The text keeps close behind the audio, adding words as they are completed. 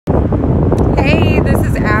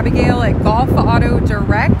Abigail at Golf Auto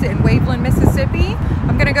Direct in Waveland, Mississippi.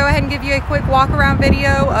 I'm going to go ahead and give you a quick walk around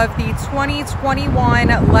video of the 2021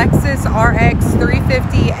 Lexus RX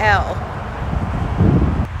 350L.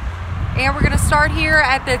 And we're going to start here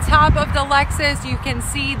at the top of the Lexus. You can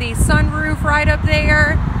see the sunroof right up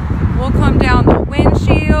there. We'll come down the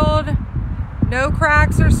windshield. No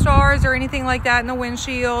cracks or stars or anything like that in the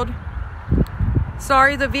windshield.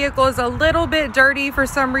 Sorry, the vehicle is a little bit dirty. For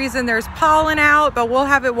some reason, there's pollen out, but we'll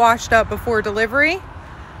have it washed up before delivery.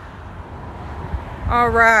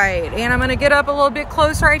 All right, and I'm gonna get up a little bit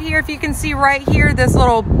close right here. If you can see right here, this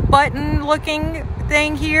little button looking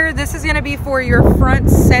thing here, this is gonna be for your front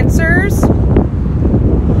sensors.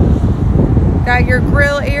 Got your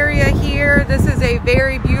grill area here. This is a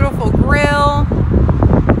very beautiful grill.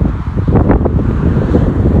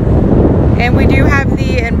 And we do have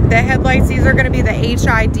the headlights. These are going to be the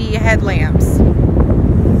HID headlamps.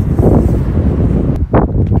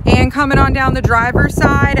 And coming on down the driver's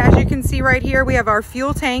side, as you can see right here, we have our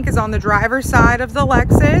fuel tank is on the driver's side of the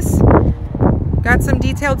Lexus. Got some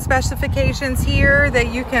detailed specifications here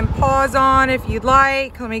that you can pause on if you'd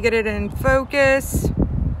like. Let me get it in focus.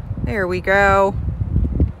 There we go.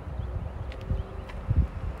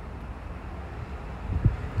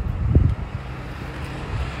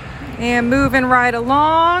 And moving right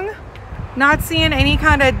along, not seeing any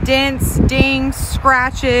kind of dents, dings,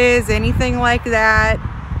 scratches, anything like that.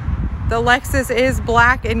 The Lexus is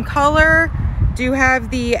black in color. Do have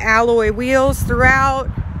the alloy wheels throughout.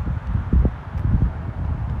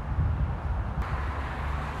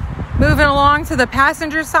 Moving along to the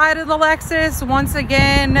passenger side of the Lexus. Once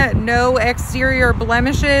again, no exterior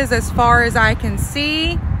blemishes as far as I can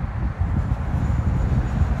see.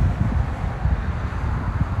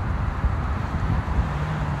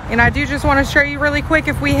 And I do just want to show you really quick,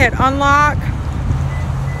 if we hit unlock,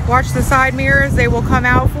 watch the side mirrors, they will come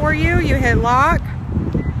out for you. You hit lock,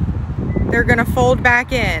 they're going to fold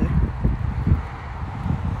back in.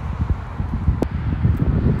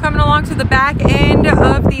 Coming along to the back end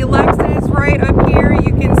of the Lexus, right up here,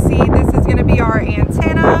 you can see this is going to be our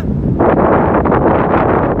antenna.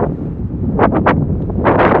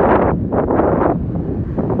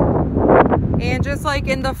 And just like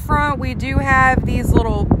in the front, we do have these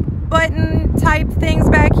little button type things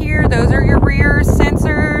back here. Those are your rear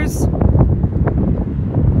sensors.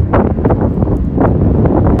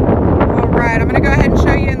 All right, I'm gonna go ahead and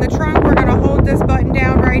show you in the trunk. We're gonna hold this button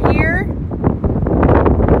down right here.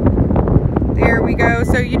 There we go.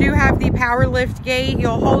 So you do have the power lift gate.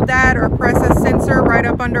 You'll hold that or press a sensor right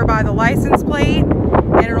up under by the license plate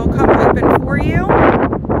and it'll come open for you.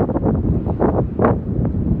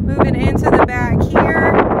 Moving into the back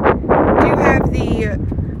here, do have the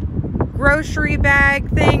grocery bag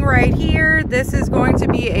thing right here. This is going to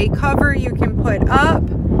be a cover you can put up.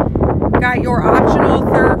 Got your optional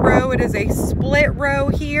third row. It is a split row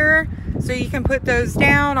here, so you can put those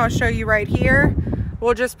down. I'll show you right here.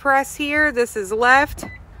 We'll just press here. This is left,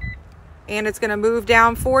 and it's going to move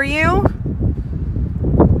down for you.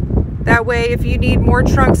 That way, if you need more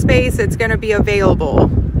trunk space, it's going to be available.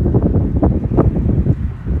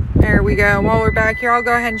 There we go. While we're back here, I'll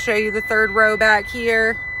go ahead and show you the third row back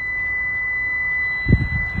here.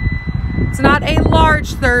 It's not a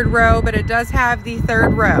large third row, but it does have the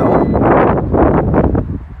third row.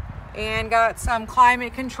 And got some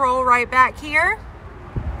climate control right back here.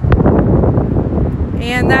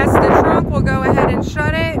 And that's the trunk. We'll go ahead and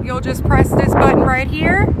shut it. You'll just press this button right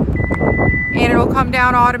here and it'll come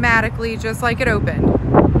down automatically just like it opened.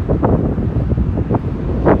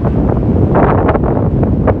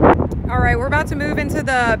 We're about to move into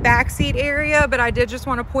the back seat area, but I did just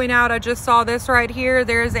want to point out, I just saw this right here.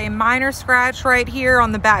 There's a minor scratch right here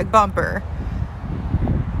on the back bumper.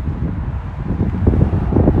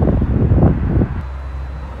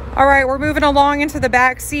 All right, we're moving along into the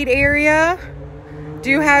back seat area.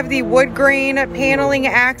 Do have the wood grain paneling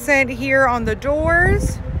accent here on the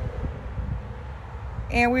doors.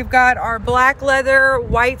 And we've got our black leather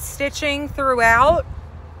white stitching throughout.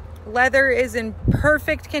 Leather is in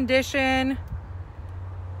perfect condition.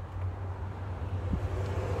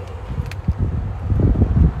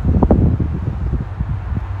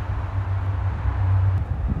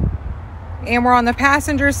 And we're on the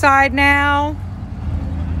passenger side now.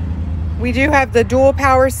 We do have the dual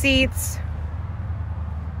power seats.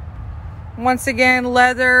 Once again,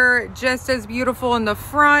 leather just as beautiful in the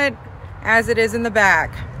front as it is in the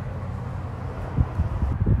back.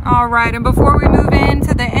 All right, and before we move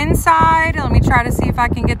into the inside, let me try to see if I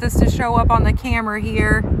can get this to show up on the camera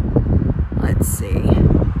here. Let's see.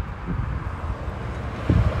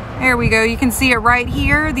 There we go. You can see it right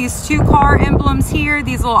here. These two car emblems here,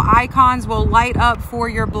 these little icons will light up for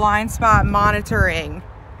your blind spot monitoring.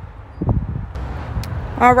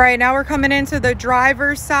 All right, now we're coming into the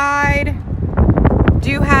driver's side.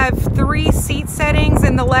 Do have 3 seat settings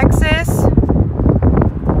in the Lexus.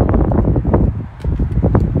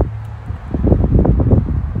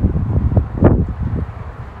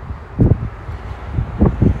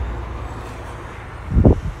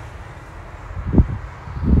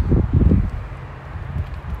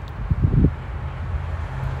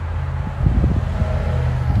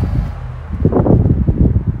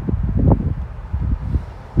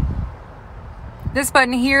 This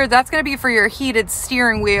button here, that's going to be for your heated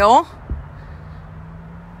steering wheel.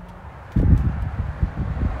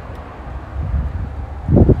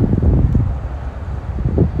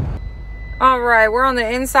 All right, we're on the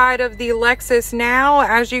inside of the Lexus now.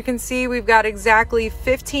 As you can see, we've got exactly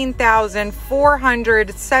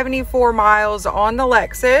 15,474 miles on the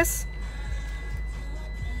Lexus.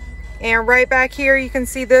 And right back here, you can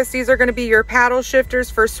see this. These are going to be your paddle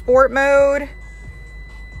shifters for sport mode.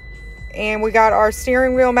 And we got our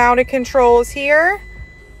steering wheel mounted controls here.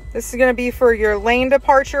 This is going to be for your lane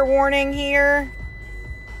departure warning here.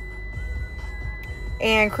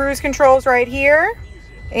 And cruise controls right here.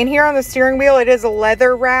 And here on the steering wheel, it is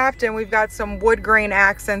leather wrapped, and we've got some wood grain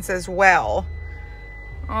accents as well.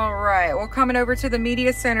 All right, well, coming over to the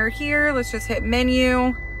media center here, let's just hit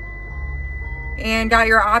menu. And got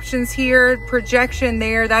your options here, projection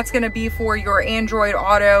there. That's going to be for your Android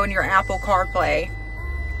Auto and your Apple CarPlay.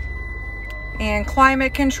 And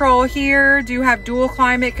climate control here, do have dual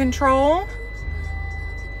climate control.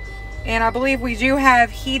 And I believe we do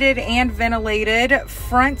have heated and ventilated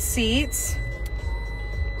front seats.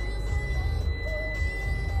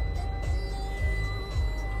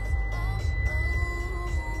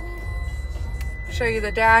 Show you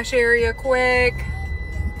the dash area quick.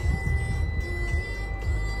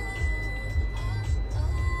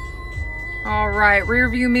 All right, rear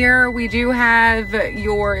view mirror, we do have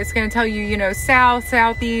your, it's going to tell you, you know, south,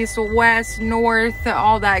 southeast, west, north,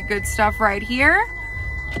 all that good stuff right here.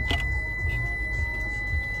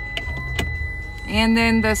 And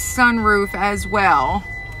then the sunroof as well.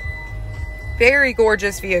 Very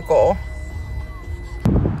gorgeous vehicle.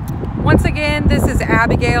 Once again, this is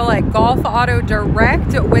Abigail at Golf Auto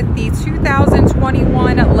Direct with the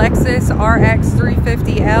 2021 Lexus RX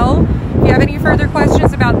 350L. If you have any further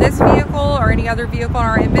questions about this vehicle or any other vehicle in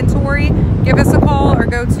our inventory, give us a call or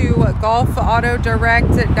go to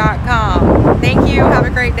golfautodirect.com. Thank you. Have a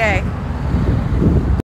great day.